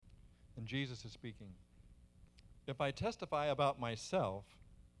And Jesus is speaking. If I testify about myself,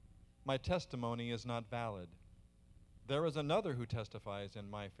 my testimony is not valid. There is another who testifies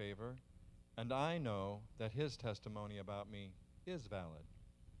in my favor, and I know that his testimony about me is valid.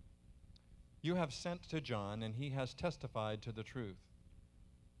 You have sent to John, and he has testified to the truth.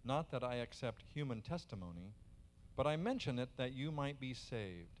 Not that I accept human testimony, but I mention it that you might be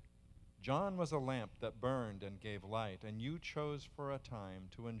saved. John was a lamp that burned and gave light, and you chose for a time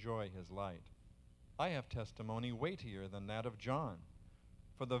to enjoy his light. I have testimony weightier than that of John.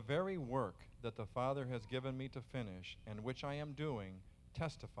 For the very work that the Father has given me to finish, and which I am doing,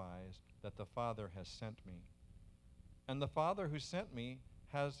 testifies that the Father has sent me. And the Father who sent me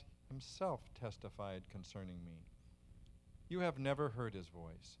has himself testified concerning me. You have never heard his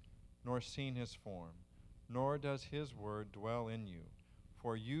voice, nor seen his form, nor does his word dwell in you,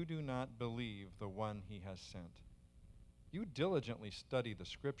 for you do not believe the one he has sent. You diligently study the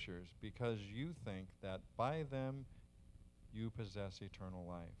Scriptures because you think that by them you possess eternal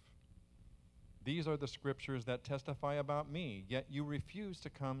life. These are the Scriptures that testify about me, yet you refuse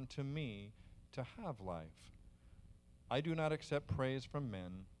to come to me to have life. I do not accept praise from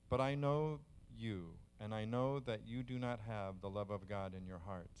men, but I know you, and I know that you do not have the love of God in your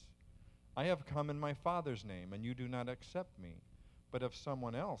hearts. I have come in my Father's name, and you do not accept me. But if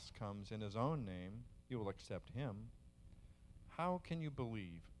someone else comes in his own name, you will accept him. How can you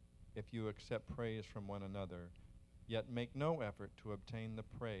believe if you accept praise from one another, yet make no effort to obtain the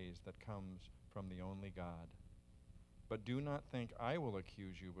praise that comes from the only God? But do not think I will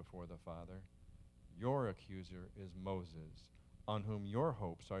accuse you before the Father. Your accuser is Moses, on whom your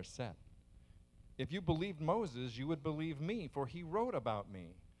hopes are set. If you believed Moses, you would believe me, for he wrote about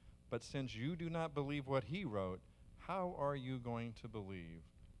me. But since you do not believe what he wrote, how are you going to believe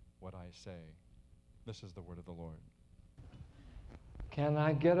what I say? This is the word of the Lord. Can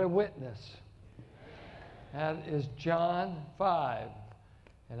I get a witness? That is John 5.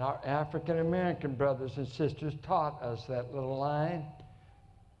 And our African American brothers and sisters taught us that little line.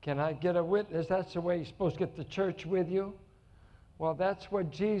 Can I get a witness? That's the way you're supposed to get the church with you. Well, that's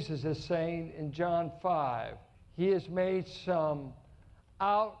what Jesus is saying in John 5. He has made some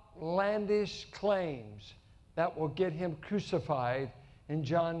outlandish claims that will get him crucified in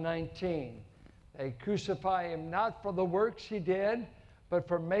John 19. They crucify him not for the works he did, but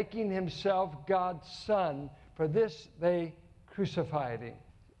for making himself God's Son. For this they crucified him.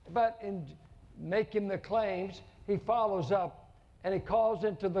 But in making the claims, he follows up and he calls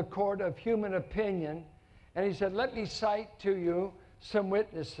into the court of human opinion, and he said, let me cite to you some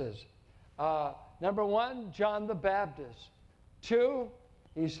witnesses. Number one, John the Baptist. 2,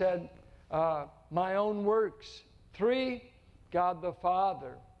 he said, my own works. 3, God the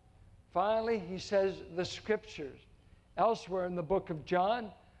Father. Finally, he says the Scriptures. Elsewhere in the book of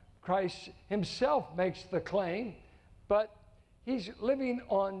John, Christ himself makes the claim, but he's living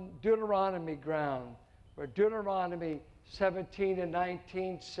on Deuteronomy ground, where Deuteronomy 17 and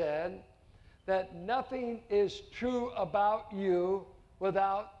 19 said that nothing is true about you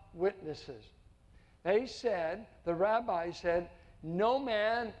without witnesses. They said, the rabbi said, no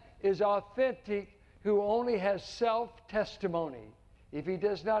man is authentic who only has self-testimony. If he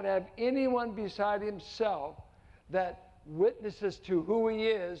does not have anyone beside himself that witnesses to who he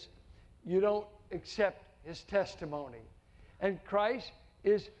is, you don't accept his testimony. And Christ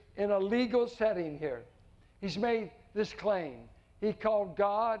is in a legal setting here. He's made this claim. He called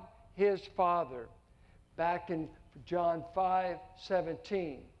God his Father back in John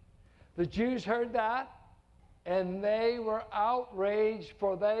 5:17. The Jews heard that, and they were outraged,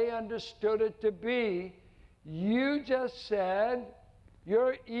 for they understood it to be, you just said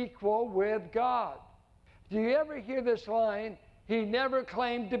you're equal with God. Do you ever hear this line, he never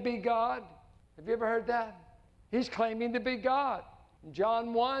claimed to be God? Have you ever heard that? He's claiming to be God.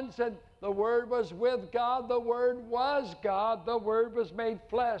 John 1 said, the Word was with God, the Word was God, the Word was made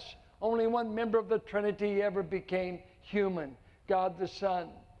flesh. Only one member of the Trinity ever became human, God the Son.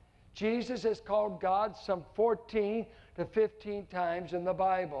 Jesus is called God some 14 to 15 times in the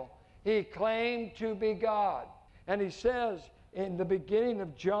Bible. He claimed to be God. And he says in the beginning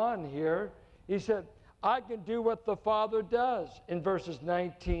of John here, he said, I can do what the Father does in verses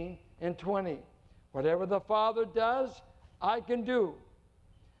 19 and 20. Whatever the Father does, I can do.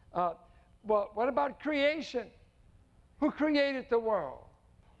 Well, what about creation? Who created the world?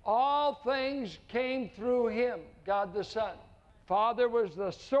 All things came through him, God the Son. Father was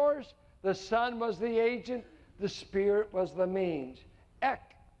the source, the Son was the agent, the Spirit was the means. Ek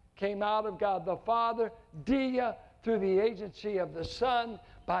came out of God the Father, Dia through the agency of the Son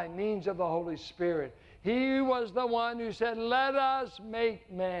by means of the Holy Spirit. He was the one who said, let us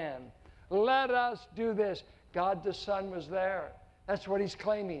make man. Let us do this. God the Son was there. That's what he's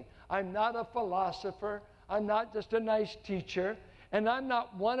claiming. I'm not a philosopher. I'm not just a nice teacher. And I'm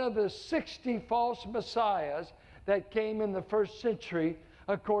not one of the 60 false messiahs that came in the first century,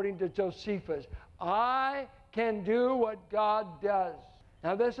 according to Josephus. I can do what God does.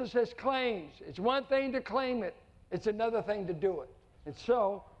 Now, this is his claims. It's one thing to claim it. It's another thing to do it. And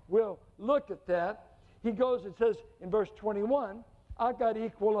so, we'll look at that. He goes and says in verse 21, I've got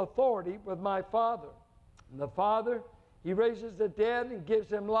equal authority with my Father. And the Father, he raises the dead and gives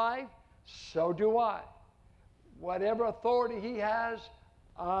them life. So do I. Whatever authority he has,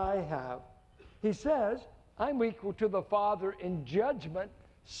 I have. He says, I'm equal to the Father in judgment,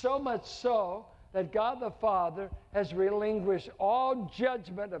 so much so that God the Father has relinquished all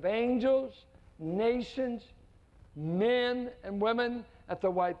judgment of angels, nations, men and women at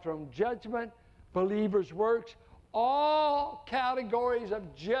the white throne judgment, believers' works. All categories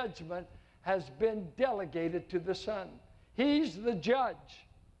of judgment has been delegated to the Son. He's the judge,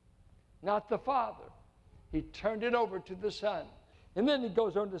 not the Father. He turned it over to the Son. And then he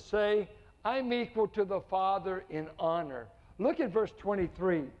goes on to say, I'm equal to the Father in honor. Look at verse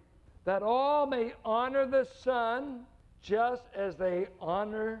 23. That all may honor the Son just as they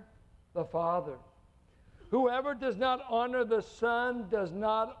honor the Father. Whoever does not honor the Son does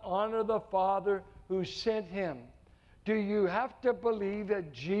not honor the Father who sent him. Do you have to believe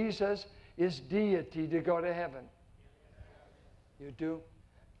that Jesus is deity to go to heaven? You do?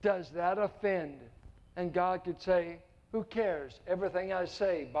 Does that offend? And God could say, who cares? Everything I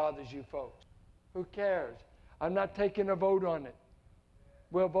say bothers you folks. Who cares? I'm not taking a vote on it.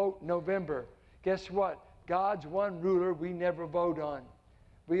 We'll vote November. Guess what? God's one ruler we never vote on.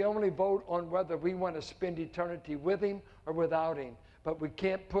 We only vote on whether we want to spend eternity with him or without him. But we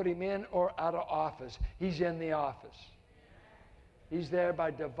can't put him in or out of office. He's in the office. He's there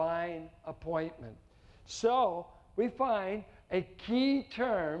by divine appointment. So we find a key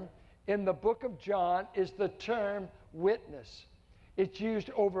term in the book of John is the term witness. It's used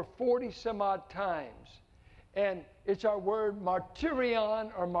over 40 some odd times. And it's our word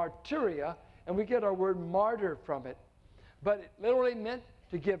martyrion or martyria, and we get our word martyr from it. But it literally meant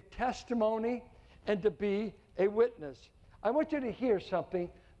to give testimony and to be a witness. I want you to hear something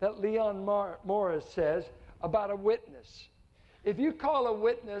that Leon Morris says about a witness. If you call a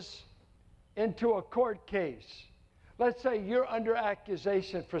witness into a court case, let's say you're under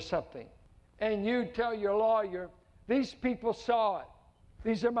accusation for something, and you tell your lawyer, these people saw it.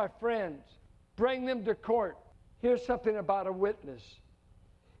 These are my friends. Bring them to court. Here's something about a witness.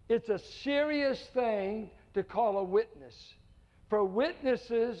 It's a serious thing to call a witness. For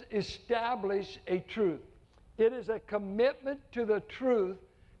witnesses establish a truth. It is a commitment to the truth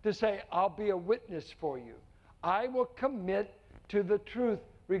to say, I'll be a witness for you. I will commit to the truth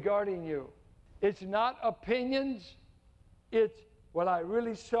regarding you. It's not opinions. It's what I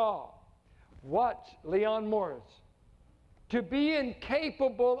really saw. Watch Leon Morris. To be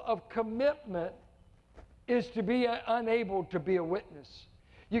incapable of commitment is to be unable to be a witness.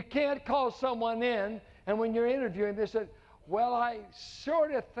 You can't call someone in, and when you're interviewing, they said, well, I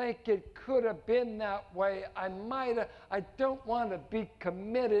sort of think it could have been that way. I don't want to be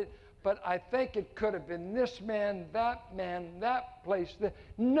committed, but I think it could have been this man, that place.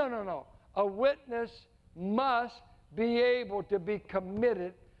 No. A witness must be able to be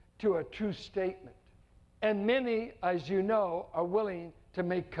committed to a true statement. And many, as you know, are willing to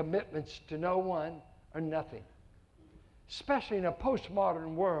make commitments to no one or nothing. Especially in a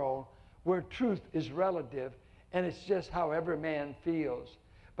postmodern world where truth is relative and it's just how every man feels.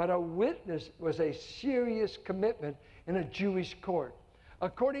 But a witness was a serious commitment in a Jewish court.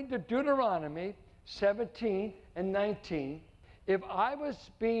 According to Deuteronomy 17 and 19, if I was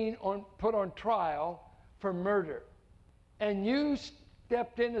being put on trial for murder, and you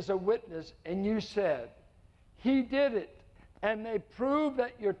stepped in as a witness and you said, he did it, and they proved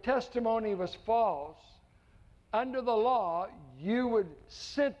that your testimony was false, under the law, you would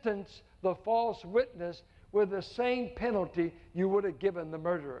sentence the false witness with the same penalty you would have given the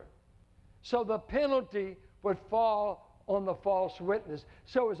murderer. So the penalty would fall on the false witness.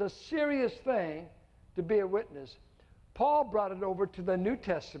 So it was a serious thing to be a witness. Paul brought it over to the New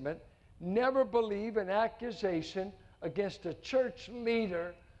Testament. Never believe an accusation against a church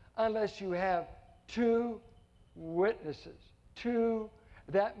leader unless you have two witnesses. Two,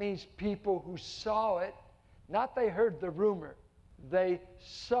 that means people who saw it, not they heard the rumor. They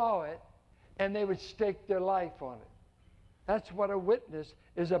saw it, and they would stake their life on it. That's what a witness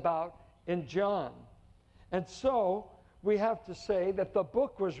is about in John. And so we have to say that the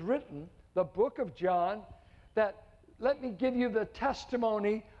book was written, the book of John, that let me give you the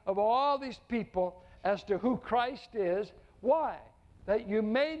testimony of all these people as to who Christ is. Why? That you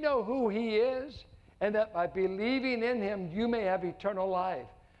may know who he is, and that by believing in him, you may have eternal life.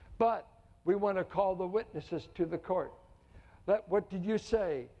 But we want to call the witnesses to the court. What did you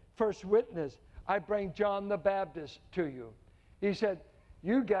say? First witness, I bring John the Baptist to you. He said,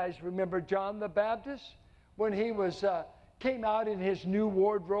 you guys remember John the Baptist? When he came out in his new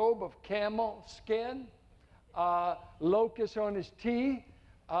wardrobe of camel skin, locusts on his teeth,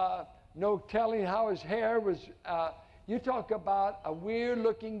 no telling how his hair was. You talk about a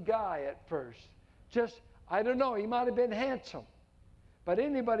weird-looking guy at first. Just, I don't know, he might have been handsome. But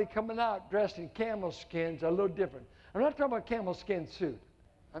anybody coming out dressed in camel skin's a little different. I'm not talking about camel skin suit.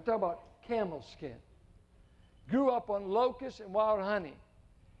 I'm talking about camel skin. Grew up on locusts and wild honey.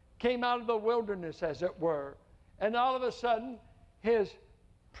 Came out of the wilderness, as it were. And all of a sudden, his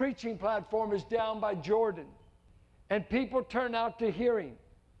preaching platform is down by Jordan. And people turn out to hear him.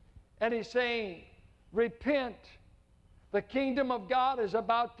 And he's saying, repent. The kingdom of God is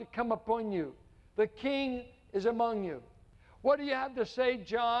about to come upon you. The king is among you. What do you have to say,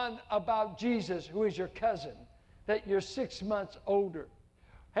 John, about Jesus, who is your cousin, that you're 6 months older?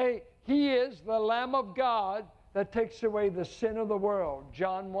 Hey, he is the Lamb of God that takes away the sin of the world,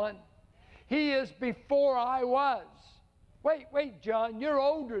 John 1. He is before I was. Wait, John, you're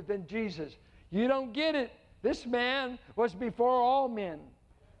older than Jesus. You don't get it. This man was before all men.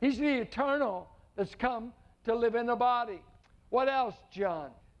 He's the eternal that's come to live in a body. What else, John?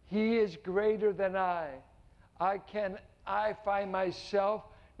 He is greater than I. I find myself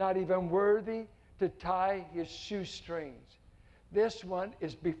not even worthy to tie his shoestrings. This one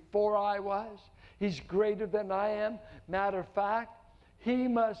is before I was. He's greater than I am. Matter of fact, he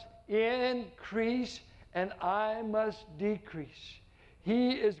must increase and I must decrease.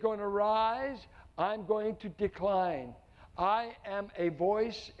 He is going to rise. I'm going to decline. I am a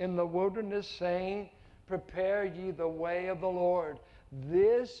voice in the wilderness saying, prepare ye the way of the Lord.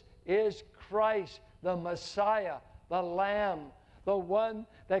 This is Christ, the Messiah, the Lamb, the one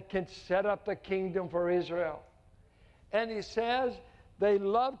that can set up the kingdom for Israel. And he says they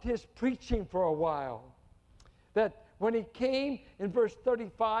loved his preaching for a while. That when he came in verse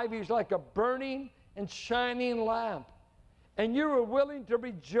 35, he was like a burning and shining lamp. And you were willing to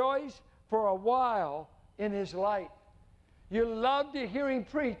rejoice for a while in his light. You loved to hear him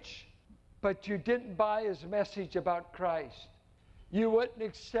preach, but you didn't buy his message about Christ. You wouldn't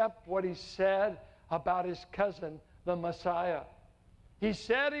accept what he said about his cousin, the Messiah. He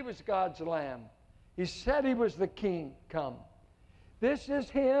said he was God's Lamb. He said he was the King come. This is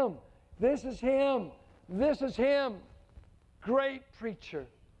him. This is him. This is him. Great preacher.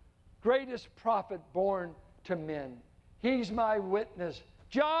 Greatest prophet born to men. He's my witness.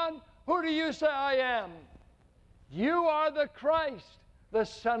 John, who do you say I am? You are the Christ, the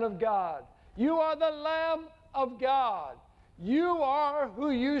Son of God. You are the Lamb of God. You are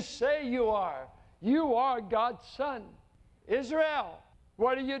who you say you are. You are God's Son. Israel,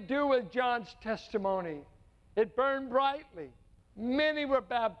 what do you do with John's testimony? It burned brightly. Many were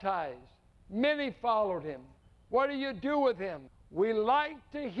baptized. Many followed him. What do you do with him? We like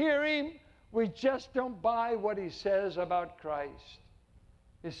to hear him. We just don't buy what he says about Christ.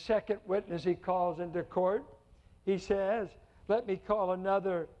 His second witness he calls into court. He says, let me call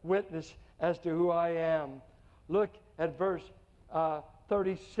another witness as to who I am. Look at verse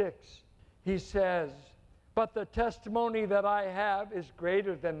 36. He says, but the testimony that I have is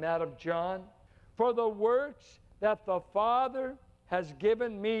greater than that of John. For the works that the Father has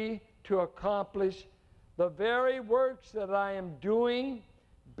given me to accomplish, the very works that I am doing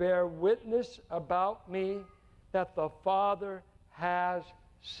bear witness about me that the Father has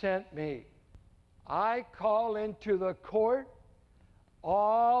sent me. I call into the court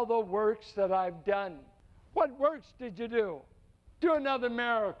all the works that I've done. What works did you do? Do another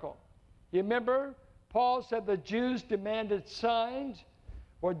miracle. You remember Paul said the Jews demanded signs?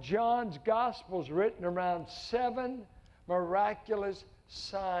 Well, John's gospel is written around 7 miraculous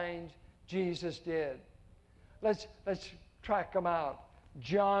signs Jesus did. Let's track them out.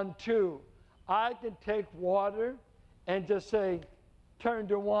 John 2. I can take water and just say, turn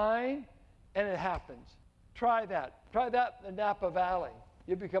to wine, and it happens. Try that. Try that in the Napa Valley.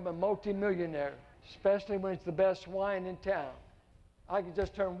 You become a multimillionaire, especially when it's the best wine in town. I can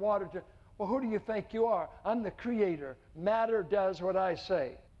just turn water to, well, who do you think you are? I'm the creator. Matter does what I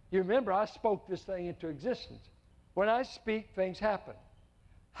say. You remember, I spoke this thing into existence. When I speak, things happen.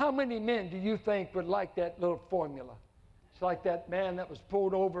 How many men do you think would like that little formula? It's like that man that was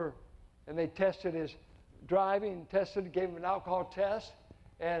pulled over and they tested his driving, gave him an alcohol test,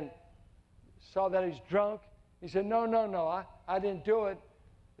 and saw that he's drunk. He said, no, I didn't do it.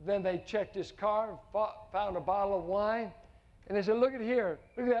 Then they checked his car, found a bottle of wine, and they said, look at here,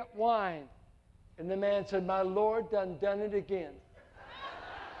 look at that wine. And the man said, my Lord done it again.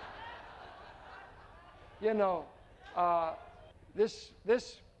 You know, this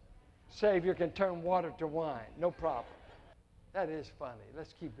Savior can turn water to wine, no problem. That is funny.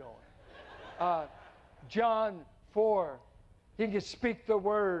 Let's keep going. John 4, he can speak the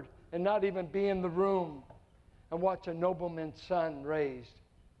word and not even be in the room and watch a nobleman's son raised.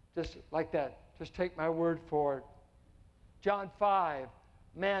 Just like that. Just take my word for it. John 5,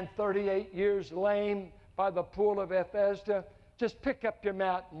 man 38 years lame by the pool of Bethesda. Just pick up your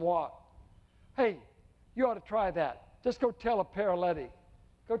mat and walk. Hey, you ought to try that. Just go tell a paralytic.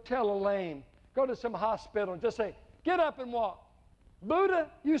 Go tell a lame. Go to some hospital and just say, get up and walk. Buddha,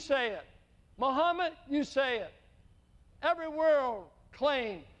 you say it. Muhammad, you say it. Every world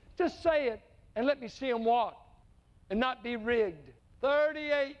claim. Just say it and let me see him walk and not be rigged.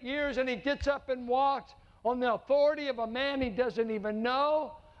 38 years and he gets up and walks on the authority of a man he doesn't even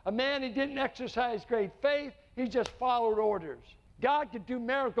know, a man he didn't exercise great faith. He just followed orders. God could do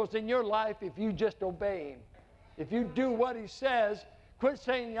miracles in your life if you just obey him. If you do what he says, quit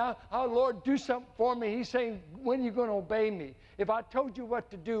saying, oh, Lord, do something for me. He's saying, when are you going to obey me? If I told you what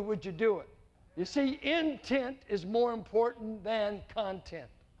to do, would you do it? You see, intent is more important than content.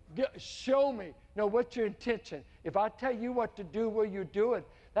 Show me. No, what's your intention? If I tell you what to do, will you do it?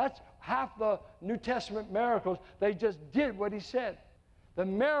 That's half the New Testament miracles. They just did what he said. The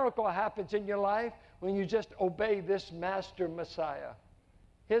miracle happens in your life when you just obey this master Messiah.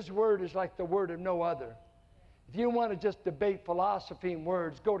 His word is like the word of no other. If you want to just debate philosophy and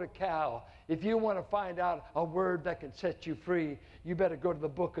words, go to Cal. If you want to find out a word that can set you free, you better go to the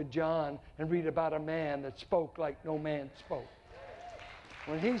book of John and read about a man that spoke like no man spoke.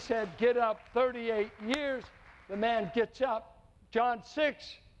 When he said, get up 38 years, the man gets up. John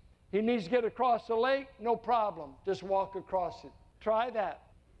 6, he needs to get across the lake, no problem. Just walk across it. Try that.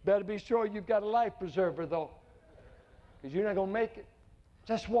 Better be sure you've got a life preserver, though, because you're not going to make it.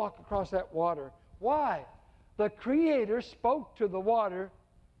 Just walk across that water. Why? The Creator spoke to the water,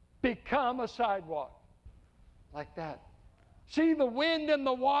 become a sidewalk. Like that. See the wind and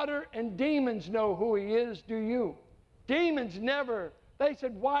the water, and demons know who he is, do you? Demons never. They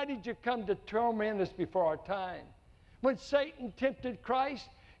said, why did you come to torment us before our time? When Satan tempted Christ,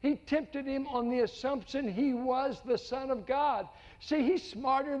 he tempted him on the assumption he was the Son of God. See, he's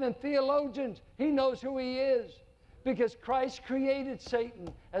smarter than theologians. He knows who he is because Christ created Satan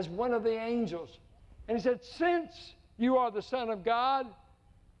as one of the angels. And he said, since you are the Son of God,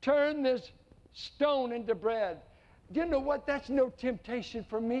 turn this stone into bread. Do you know what? That's no temptation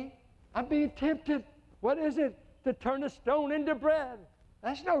for me. I'm being tempted. What is it? To turn a stone into bread.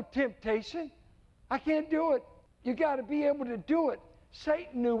 That's no temptation. I can't do it. You got to be able to do it.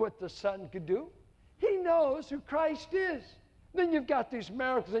 Satan knew what the Son could do. He knows who Christ is. Then you've got these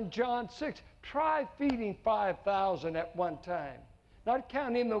miracles in John 6. Try feeding 5,000 at one time, not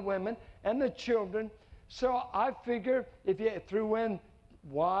counting the women and the children. So I figure if you threw in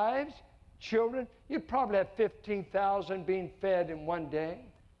wives, children, you'd probably have 15,000 being fed in one day.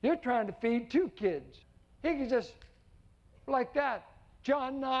 You're trying to feed 2 kids. He can just, like that.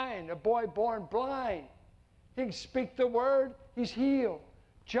 John 9, a boy born blind. He can speak the word, he's healed.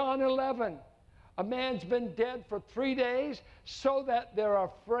 John 11, a man's been dead for 3 days so that they're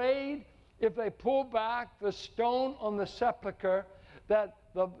afraid if they pull back the stone on the sepulcher that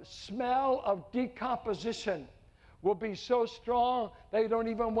the smell of decomposition will be so strong they don't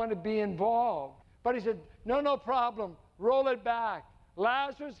even want to be involved. But he said, no problem, roll it back.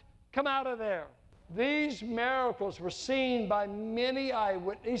 Lazarus, come out of there. These miracles were seen by many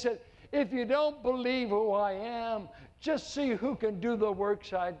eyewitnesses. He said, if you don't believe who I am, just see who can do the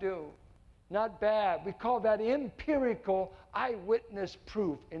works I do. Not bad. We call that empirical eyewitness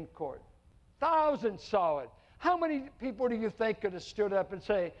proof in court. Thousands saw it. How many people do you think could have stood up and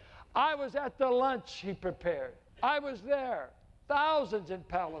say, I was at the lunch he prepared. I was there. Thousands in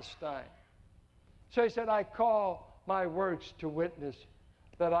Palestine. So he said, I call my works to witness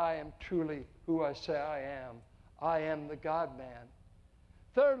that I am truly who I say I am. I am the God-man.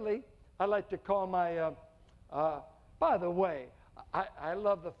 Thirdly, I like to call my, by the way, I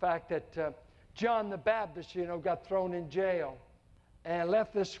love the fact that John the Baptist, got thrown in jail and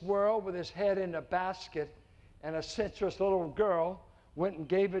left this world with his head in a basket, and a sensuous little girl went and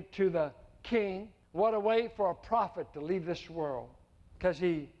gave it to the king. What a way for a prophet to leave this world, because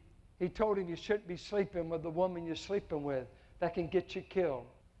he told him you shouldn't be sleeping with the woman you're sleeping with. That can get you killed.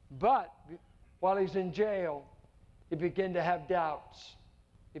 But while he's in jail, he began to have doubts.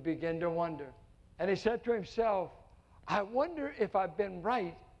 He began to wonder. And he said to himself, I wonder if I've been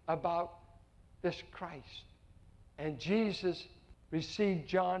right about this Christ. And Jesus received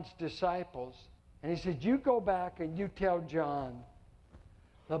John's disciples, and he said, you go back and you tell John,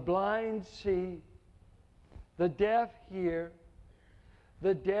 the blind see, the deaf hear,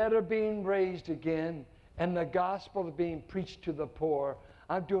 the dead are being raised again, and the gospel is being preached to the poor.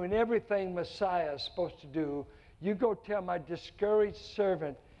 I'm doing everything Messiah is supposed to do. You go tell my discouraged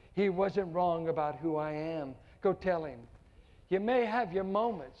servant he wasn't wrong about who I am. Go tell him. You may have your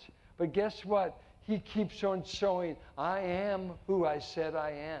moments, but guess what? He keeps on showing, I am who I said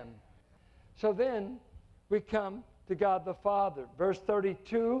I am. So then we come to God the Father. Verse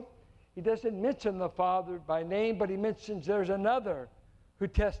 32, he doesn't mention the Father by name, but he mentions there's another who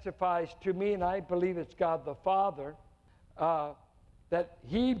testifies to me, and I believe it's God the Father, that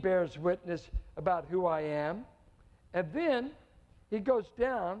he bears witness about who I am. And then he goes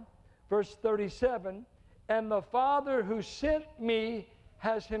down, verse 37, and the Father who sent me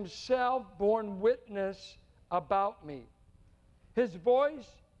has himself borne witness about me. His voice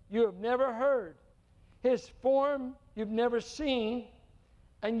you have never heard, his form you've never seen,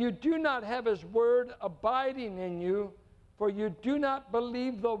 and you do not have his word abiding in you, for you do not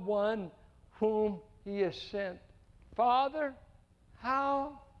believe the one whom he has sent. Father,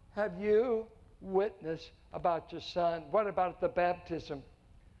 how have you witnessed about your Son? What about the baptism?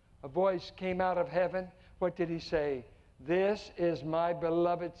 A voice came out of heaven. What did he say? This is my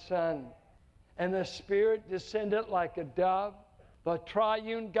beloved Son. And the Spirit descended like a dove. The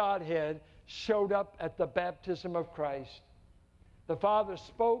triune Godhead showed up at the baptism of Christ. The Father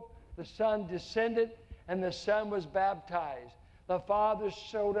spoke, the Son descended, and the Son was baptized. The Father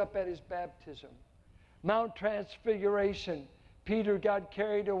showed up at his baptism. Mount Transfiguration, Peter got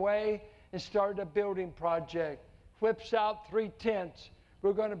carried away and started a building project. Whips out 3 tents.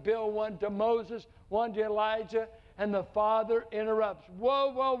 We're going to build one to Moses, one to Elijah, and the Father interrupts.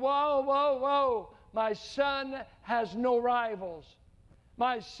 Whoa, whoa, whoa, whoa, whoa. My Son has no rivals.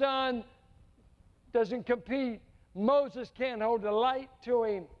 My Son doesn't compete. Moses can't hold a light to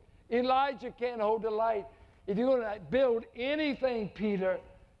him. Elijah can't hold a light. If you're going to build anything, Peter,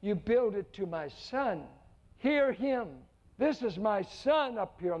 you build it to my Son. Hear him. This is my Son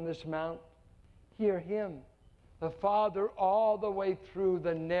up here on this mount. Hear him. The Father, all the way through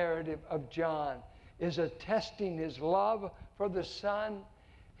the narrative of John, is attesting his love for the Son,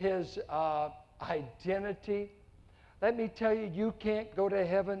 his identity. Let me tell you, you can't go to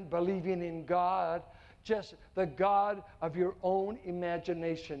heaven believing in God, just the God of your own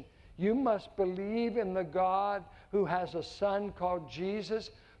imagination. You must believe in the God who has a Son called Jesus,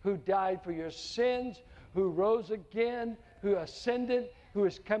 who died for your sins, who rose again, who ascended, who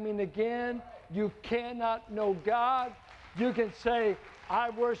is coming again. You cannot know God. You can say, I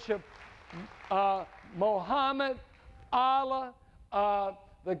worship Mohammed, Allah,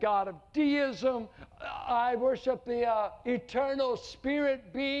 the God of deism. I worship the eternal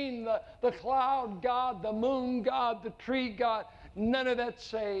spirit being, the cloud God, the moon God, the tree God. None of that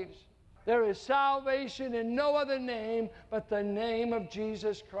saves. There is salvation in no other name but the name of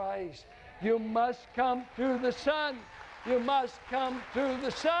Jesus Christ. You must come through the Son. You must come through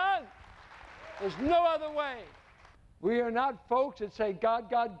the Son. There's no other way. We are not folks that say, God,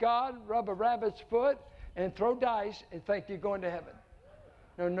 God, God, rub a rabbit's foot and throw dice and think you're going to heaven.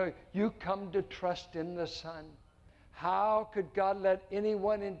 No, no, you come to trust in the Son. How could God let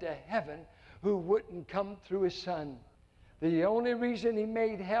anyone into heaven who wouldn't come through his Son? The only reason he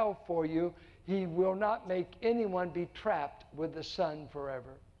made hell for you, he will not make anyone be trapped with the Son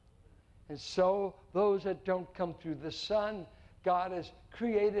forever. And so those that don't come through the Son, God has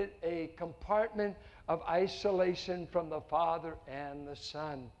created a compartment of isolation from the Father and the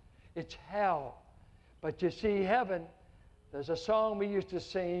Son. It's hell. But you see, heaven, there's a song we used to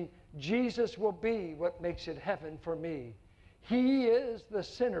sing, Jesus will be what makes it heaven for me. He is the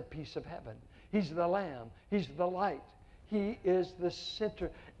centerpiece of heaven. He's the Lamb. He's the light. He is the center.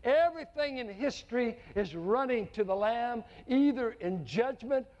 Everything in history is running to the Lamb, either in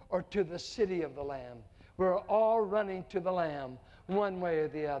judgment or to the city of the Lamb. We're all running to the Lamb, one way or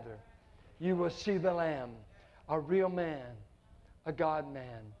the other. You will see the Lamb, a real man, a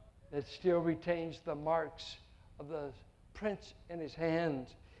God-man that still retains the marks of the prints in his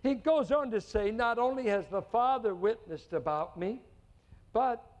hands. He goes on to say, not only has the Father witnessed about me,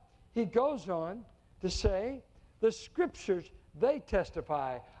 but he goes on to say, the Scriptures, they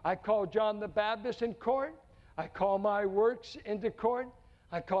testify. I call John the Baptist in court. I call my works into court.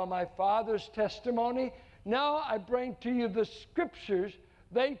 I call my Father's testimony. Now I bring to you the Scriptures.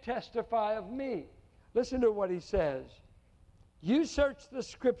 They testify of me. Listen to what he says. You search the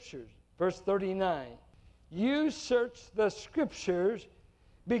Scriptures, verse 39. You search the Scriptures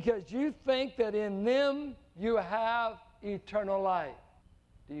because you think that in them you have eternal life.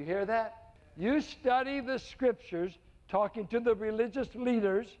 Do you hear that? You study the Scriptures, talking to the religious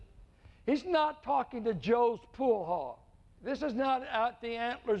leaders. He's not talking to Joe's pool hall. This is not at the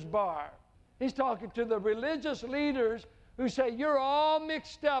Antlers bar. He's talking to the religious leaders who say, you're all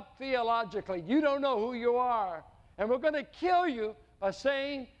mixed up theologically. You don't know who you are. And we're going to kill you by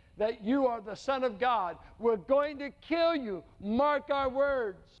saying that you are the Son of God. We're going to kill you. Mark our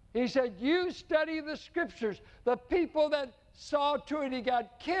words. He said, you study the Scriptures. The people that saw to it he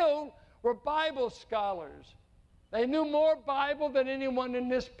got killed were Bible scholars. They knew more Bible than anyone in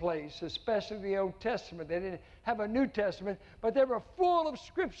this place, especially the Old Testament. They didn't have a New Testament, but they were full of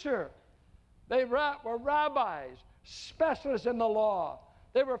Scripture. They were rabbis, specialists in the law.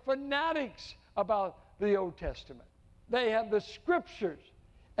 They were fanatics about the Old Testament. They had the Scriptures,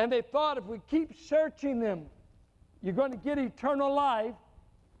 and they thought if we keep searching them, you're going to get eternal life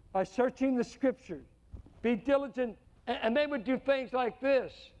by searching the Scriptures. Be diligent. And they would do things like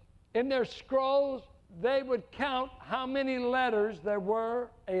this. In their scrolls, they would count how many letters there were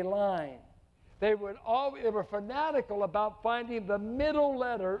a line. They were fanatical about finding the middle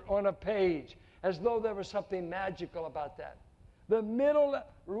letter on a page, as though there was something magical about that. The middle,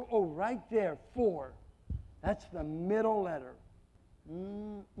 right there, 4. That's the middle letter.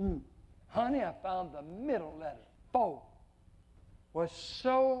 Honey, I found the middle letter. 4 was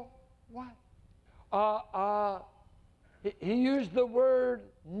so what? He used the word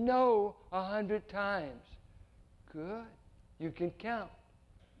no 100 times. Good. You can count.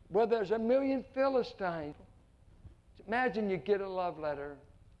 Well, there's 1,000,000 Philistines. Imagine you get a love letter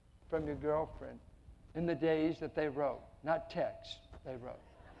from your girlfriend in the days that they wrote, not text, they wrote.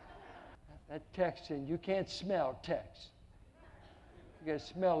 That text, and you can't smell text. You got to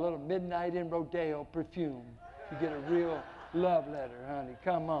smell a little Midnight in Rodeo perfume. You get a real love letter, honey.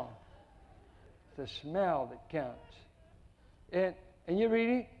 Come on. It's the smell that counts. And you're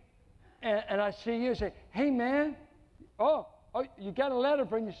reading, and I see you say, hey, man, oh, you got a letter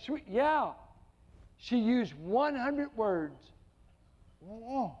from your sweet, yeah. She used 100 words.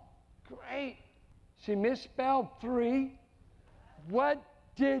 Oh, great. She misspelled 3. What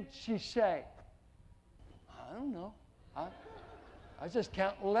did she say? I don't know. I was just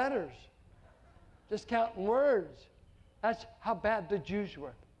counting letters, just counting words. That's how bad the Jews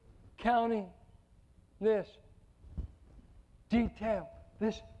were. Counting this, detail,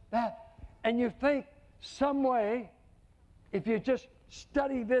 this, that. And you think some way, if you just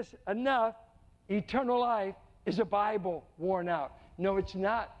study this enough, eternal life is a Bible worn out. No, it's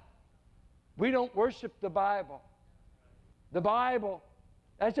not. We don't worship the Bible. The Bible,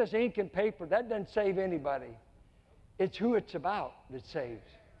 that's just ink and paper. That doesn't save anybody. It's who it's about that saves.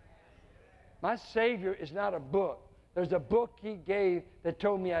 My Savior is not a book. There's a book He gave that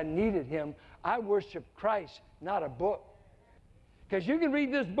told me I needed Him. I worship Christ, not a book. Because you can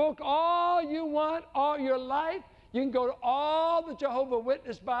read this book all you want, all your life. You can go to all the Jehovah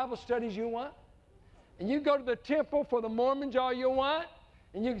Witness Bible studies you want. And you go to the temple for the Mormons all you want.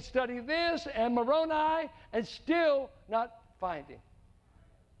 And you can study this and Moroni and still not find Him.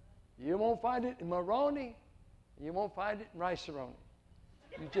 You won't find it in Moroni. You won't find it in Rice-A-Roni.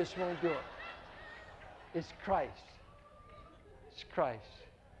 You just won't do it. It's Christ. It's Christ.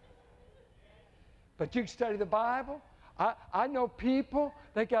 But you can study the Bible. I know people,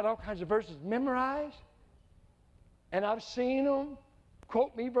 they got all kinds of verses memorized. And I've seen them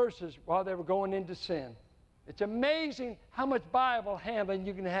quote me verses while they were going into sin. It's amazing how much Bible handling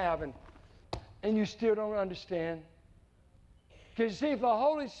you can have and you still don't understand. Because you see, if the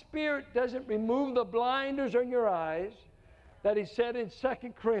Holy Spirit doesn't remove the blinders on your eyes, that He said in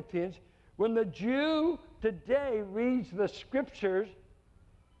 2 Corinthians, when the Jew today reads the Scriptures,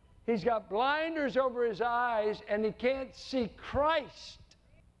 he's got blinders over his eyes and he can't see Christ.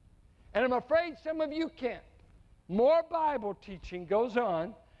 And I'm afraid some of you can't. More Bible teaching goes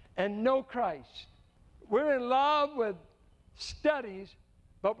on and no Christ. We're in love with studies,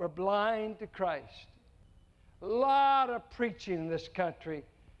 but we're blind to Christ. A lot of preaching in this country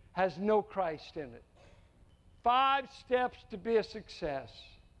has no Christ in it. 5 steps to be a success.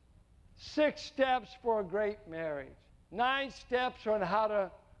 6 steps for a great marriage. 9 steps on how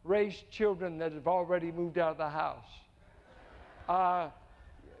to raise children that have already moved out of the house.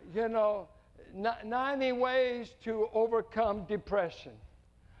 90 ways to overcome depression.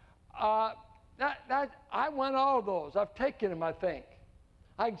 I want all those. I've taken them, I think.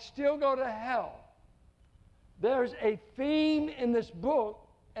 I can still go to hell. There's a theme in this book,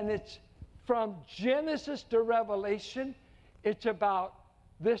 and it's from Genesis to Revelation. It's about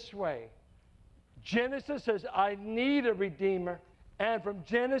this way. Genesis says, I need a Redeemer. And from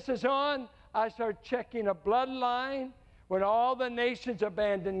Genesis on, I start checking a bloodline. When all the nations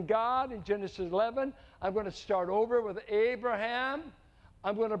abandoned God in Genesis 11, I'm going to start over with Abraham.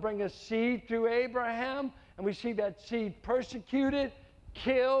 I'm going to bring a seed through Abraham. And we see that seed persecuted,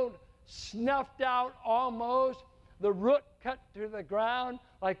 killed, snuffed out almost, the root cut to the ground,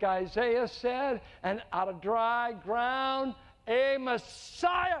 like Isaiah said, and out of dry ground, a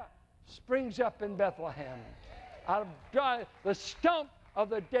Messiah springs up in Bethlehem. Out of dry, the stump of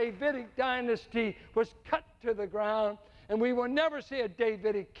the Davidic dynasty was cut to the ground, and we will never see a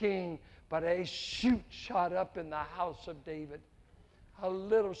Davidic king, but a shoot shot up in the house of David. A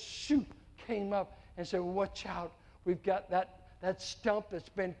little shoot came up and said, watch out, we've got that stump that's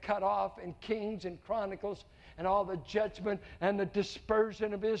been cut off in Kings and Chronicles and all the judgment and the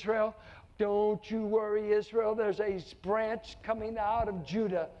dispersion of Israel. Don't you worry, Israel. There's a branch coming out of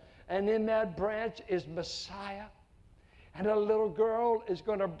Judah, and in that branch is Messiah. And a little girl is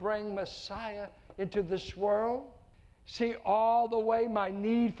going to bring Messiah into this world. See, all the way my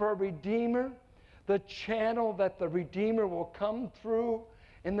need for a Redeemer, the channel that the Redeemer will come through.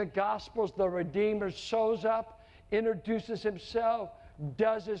 In the Gospels, the Redeemer shows up, introduces himself,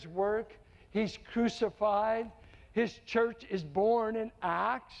 does his work. He's crucified. His church is born in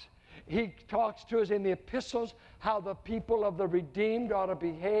Acts. He talks to us in the epistles how the people of the redeemed ought to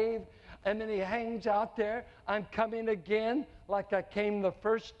behave. And then he hangs out there. I'm coming again like I came the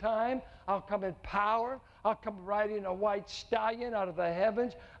first time. I'll come in power. I'll come riding a white stallion out of the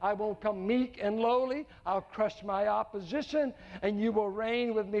heavens. I won't come meek and lowly. I'll crush my opposition, and you will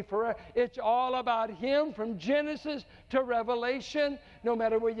reign with me forever. It's all about him from Genesis to Revelation. No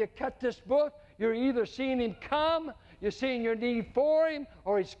matter where you cut this book, you're either seeing him come, you're seeing your need for him,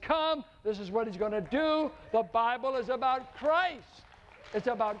 or he's come. This is what he's going to do. The Bible is about Christ. It's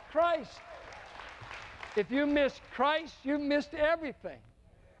about Christ. If you miss Christ, you missed everything.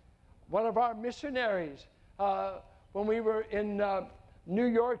 One of our missionaries, when we were in New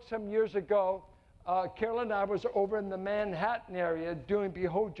York some years ago, Carol and I was over in the Manhattan area doing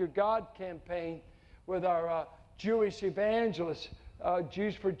Behold Your God campaign with our Jewish evangelists,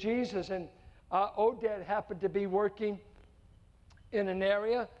 Jews for Jesus. And Oded happened to be working in an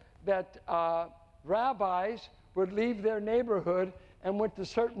area that rabbis would leave their neighborhood and went to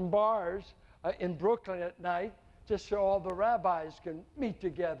certain bars in Brooklyn at night just so all the rabbis can meet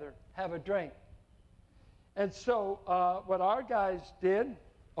together, have a drink. And so what our guys did,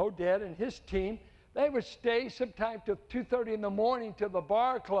 Oded and his team, they would stay sometime till 2:30 in the morning till the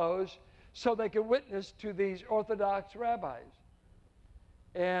bar closed so they could witness to these Orthodox rabbis.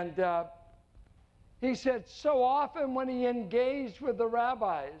 And he said so often when he engaged with the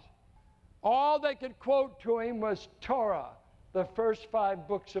rabbis, all they could quote to him was Torah, the first 5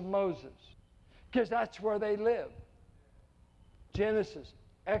 books of Moses, because that's where they lived. Genesis,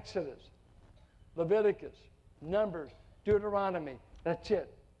 Exodus, Leviticus, Numbers, Deuteronomy, that's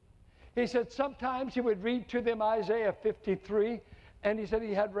it. He said sometimes he would read to them Isaiah 53, and he said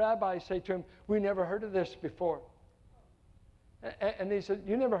he had rabbis say to him, we never heard of this before. And he said,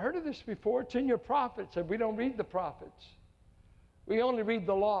 you never heard of this before? It's in your prophets. And we don't read the prophets. We only read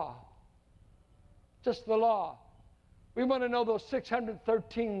the law. Just the law. We want to know those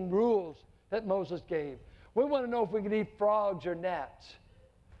 613 rules that Moses gave. We want to know if we can eat frogs or gnats.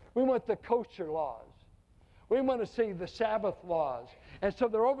 We want the kosher laws. We want to see the Sabbath laws. And so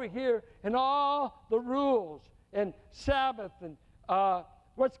they're over here in all the rules and Sabbath and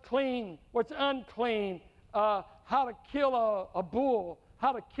what's clean, what's unclean, how to kill a bull,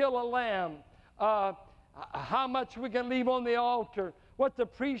 how to kill a lamb, how much we can leave on the altar, what the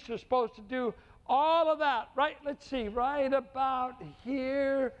priests are supposed to do, all of that, right? Let's see, right about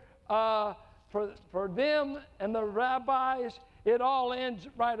here, for them and the rabbis, it all ends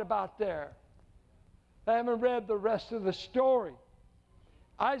right about there. I haven't read the rest of the story.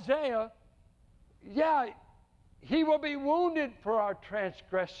 Isaiah, yeah, he will be wounded for our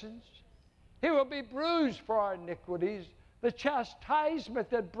transgressions. He will be bruised for our iniquities. The chastisement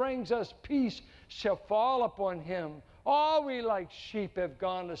that brings us peace shall fall upon him. All we like sheep have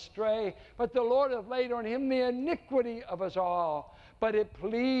gone astray, but the Lord hath laid on him the iniquity of us all. But it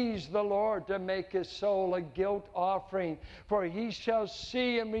pleased the Lord to make his soul a guilt offering, for he shall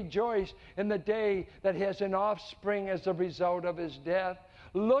see and rejoice in the day that he has an offspring as a result of his death.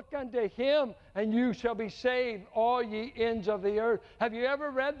 Look unto him, and you shall be saved, all ye ends of the earth. Have you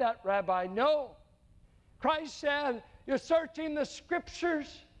ever read that, Rabbi? No. Christ said, you're searching the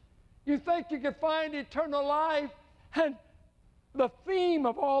Scriptures. You think you can find eternal life, and the theme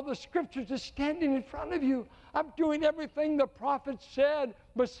of all the Scriptures is standing in front of you. I'm doing everything the prophet said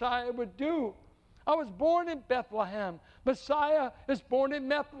Messiah would do. I was born in Bethlehem. Messiah is born in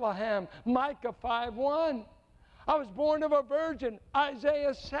Bethlehem. Micah 5:1. I was born of a virgin.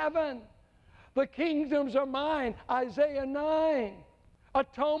 Isaiah 7. The kingdoms are mine. Isaiah 9.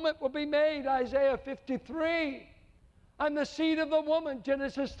 Atonement will be made. Isaiah 53. I'm the seed of the woman.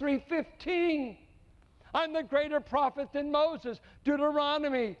 Genesis 3:15. I'm the greater prophet than Moses.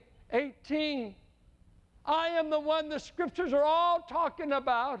 Deuteronomy 18. I am the one the scriptures are all talking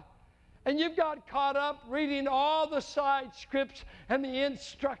about. And you've got caught up reading all the side scripts and the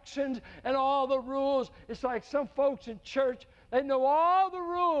instructions and all the rules. It's like some folks in church, they know all the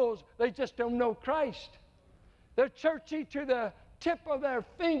rules. They just don't know Christ. They're churchy to the tip of their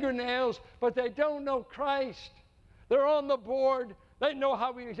fingernails, but they don't know Christ. They're on the board. They know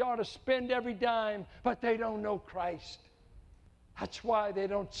how we ought to spend every dime, but they don't know Christ. That's why they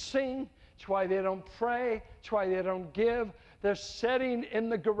don't sing. That's why they don't pray. That's why they don't give. They're sitting in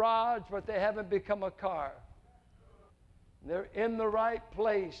the garage, but they haven't become a car. They're in the right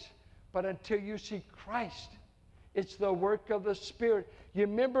place, but until you see Christ, it's the work of the Spirit. You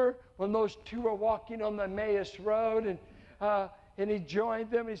remember when those two were walking on the Emmaus Road, and he joined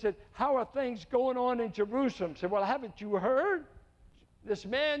them. He said, how are things going on in Jerusalem? He said, well, haven't you heard? This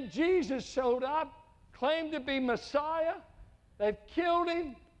man Jesus showed up, claimed to be Messiah. They've killed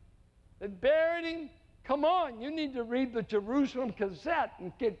him. They buried him. Come on, you need to read the Jerusalem Gazette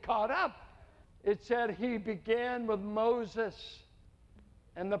and get caught up. It said he began with Moses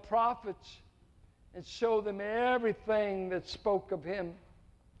and the prophets and showed them everything that spoke of him.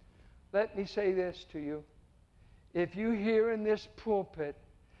 Let me say this to you. If you hear in this pulpit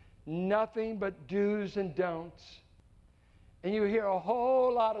nothing but do's and don'ts, and you hear a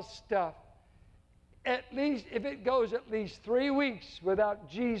whole lot of stuff, at least, if it goes at least 3 weeks without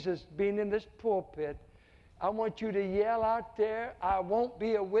Jesus being in this pulpit, I want you to yell out there, I won't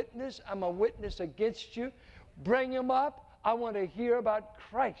be a witness. I'm a witness against you. Bring him up. I want to hear about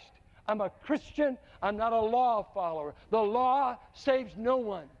Christ. I'm a Christian. I'm not a law follower. The law saves no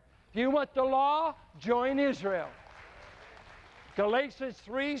one. If you want the law, join Israel. Galatians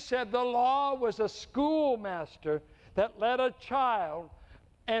 3 said the law was a schoolmaster that led a child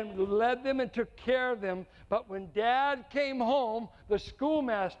and led them and took care of them. But when Dad came home, the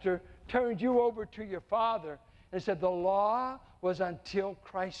schoolmaster turned you over to your father and said the law was until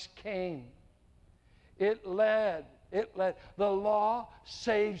Christ came. It led. The law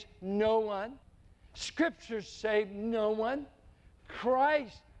saves no one. Scriptures save no one.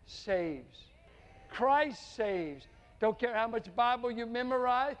 Christ saves. Christ saves. Don't care how much Bible you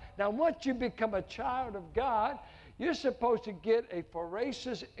memorize. Now, once you become a child of God, you're supposed to get a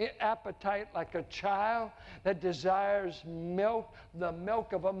voracious appetite like a child that desires milk, the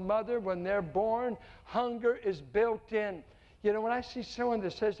milk of a mother when they're born. Hunger is built in. You know, when I see someone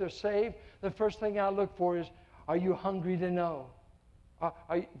that says they're saved, the first thing I look for is, are you hungry to know?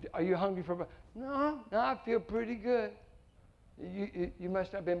 Are you hungry for? No, I feel pretty good. You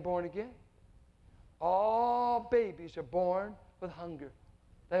must have been born again. All babies are born with hunger.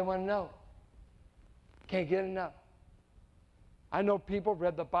 They want to know. Can't get enough. I know people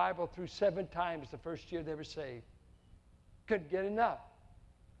read the Bible through 7 times the first year they were saved. Couldn't get enough.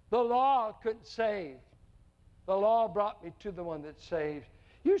 The law couldn't save. The law brought me to the one that saves.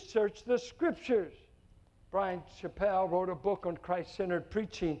 You search the Scriptures. Brian Chappell wrote a book on Christ-centered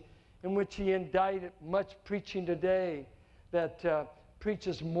preaching in which he indicted much preaching today that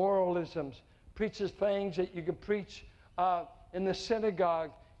preaches moralisms, preaches things that you can preach in the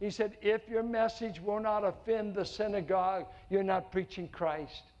synagogue. He said, if your message will not offend the synagogue, you're not preaching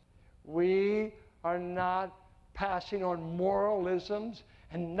Christ. We are not passing on moralisms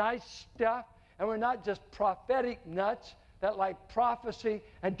and nice stuff, and we're not just prophetic nuts that like prophecy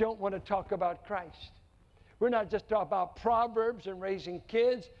and don't want to talk about Christ. We're not just talking about Proverbs and raising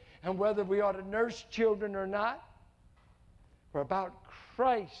kids and whether we ought to nurse children or not. We're about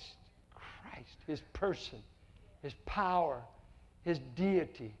Christ, His person, His power, His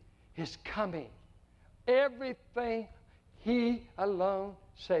deity, His coming. Everything He alone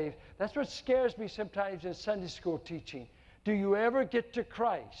saves. That's what scares me sometimes in Sunday school teaching. Do you ever get to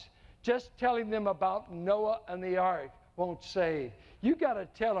Christ? Just telling them about Noah and the ark won't save. You got to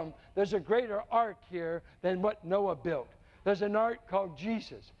tell them there's a greater ark here than what Noah built. There's an ark called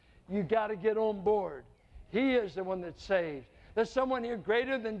Jesus. You got to get on board. He is the one that saves. There's someone here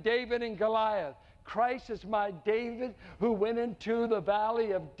greater than David and Goliath. Christ is my David who went into the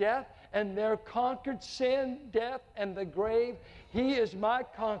valley of death and there conquered sin, death, and the grave. He is my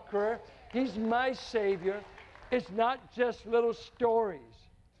conqueror. He's my Savior. It's not just little stories.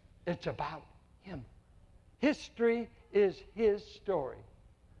 It's about Him. History is His story.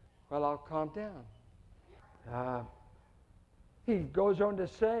 Well, I'll calm down. He goes on to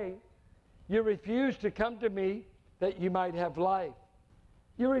say, you refuse to come to me that you might have life.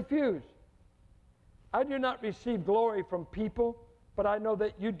 You refuse. I do not receive glory from people, but I know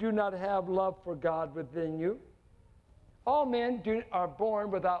that you do not have love for God within you. All men are born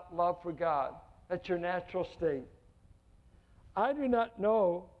without love for God. That's your natural state. I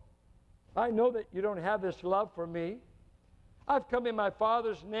know that you don't have this love for me. I've come in my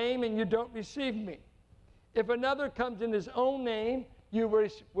Father's name and you don't receive me. If another comes in his own name, you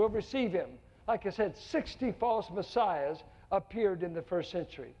will receive him. Like I said, 60 false messiahs appeared in the first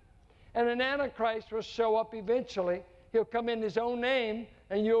century. And an Antichrist will show up eventually. He'll come in his own name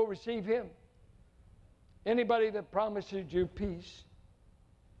and you'll receive him. Anybody that promises you peace.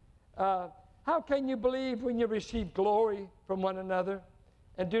 How can you believe when you receive glory from one another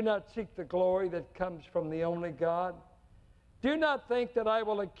and do not seek the glory that comes from the only God? Do not think that I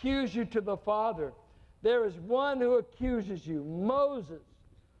will accuse you to the Father. There is one who accuses you, Moses,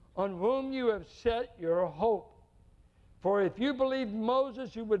 on whom you have set your hope. For if you believed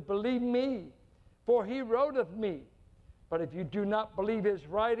Moses, you would believe me, for he wrote of me. But if you do not believe his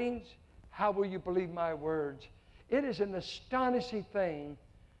writings, how will you believe my words? It is an astonishing thing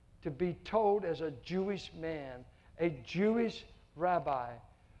to be told as a Jewish man, a Jewish rabbi,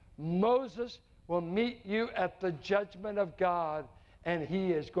 Moses will meet you at the judgment of God, and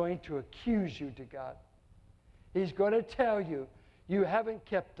he is going to accuse you to God. He's going to tell you, you haven't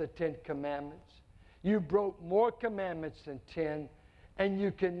kept the 10 commandments. You broke more commandments than 10, and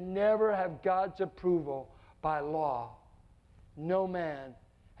you can never have God's approval by law. No man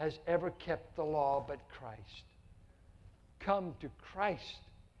has ever kept the law but Christ. Come to Christ.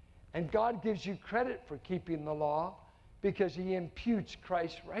 And God gives you credit for keeping the law because he imputes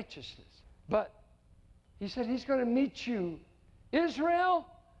Christ's righteousness. But he said he's going to meet you. Israel,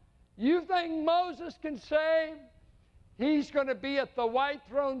 you think Moses can save? He's going to be at the white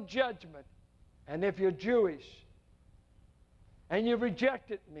throne judgment. And if you're Jewish and you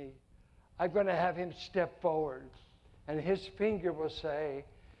rejected me, I'm going to have him step forward. And his finger will say,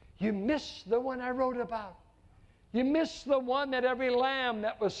 you missed the one I wrote about. You missed the one that every lamb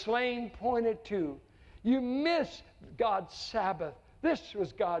that was slain pointed to. You missed God's Sabbath. This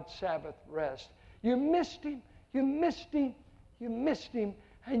was God's Sabbath rest. You missed him. You missed him. You missed him.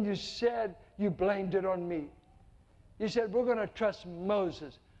 And you said, you blamed it on me. You said, we're going to trust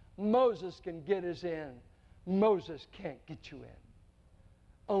Moses. Moses can get us in. Moses can't get you in.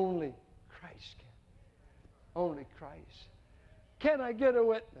 Only Christ can. Only Christ. Can I get a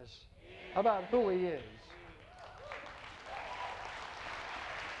witness about who he is?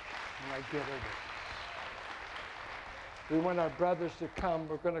 Can I get a witness? We want our brothers to come.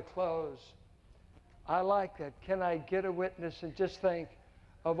 We're going to close. I like that. Can I get a witness? And just think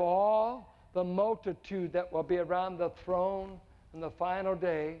of all the multitude that will be around the throne on the final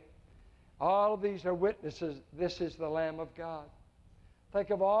day. All of these are witnesses. This is the Lamb of God. Think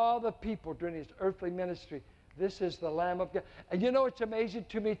of all the people during his earthly ministry. This is the Lamb of God. And you know what's amazing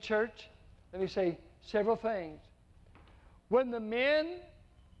to me, church? Let me say several things. When the men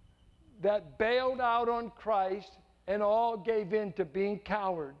that bailed out on Christ and all gave in to being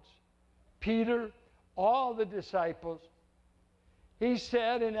cowards, Peter, all the disciples, he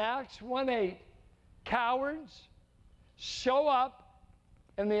said in Acts 1:8, cowards, show up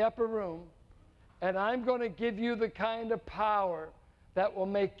in the upper room, and I'm going to give you the kind of power that will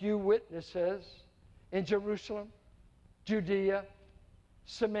make you witnesses in Jerusalem, Judea,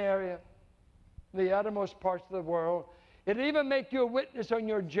 Samaria, the uttermost parts of the world. It'll even make you a witness on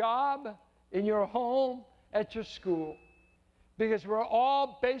your job, in your home, at your school. Because we're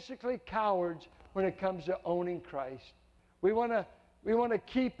all basically cowards when it comes to owning Christ. We want to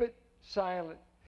keep it silent.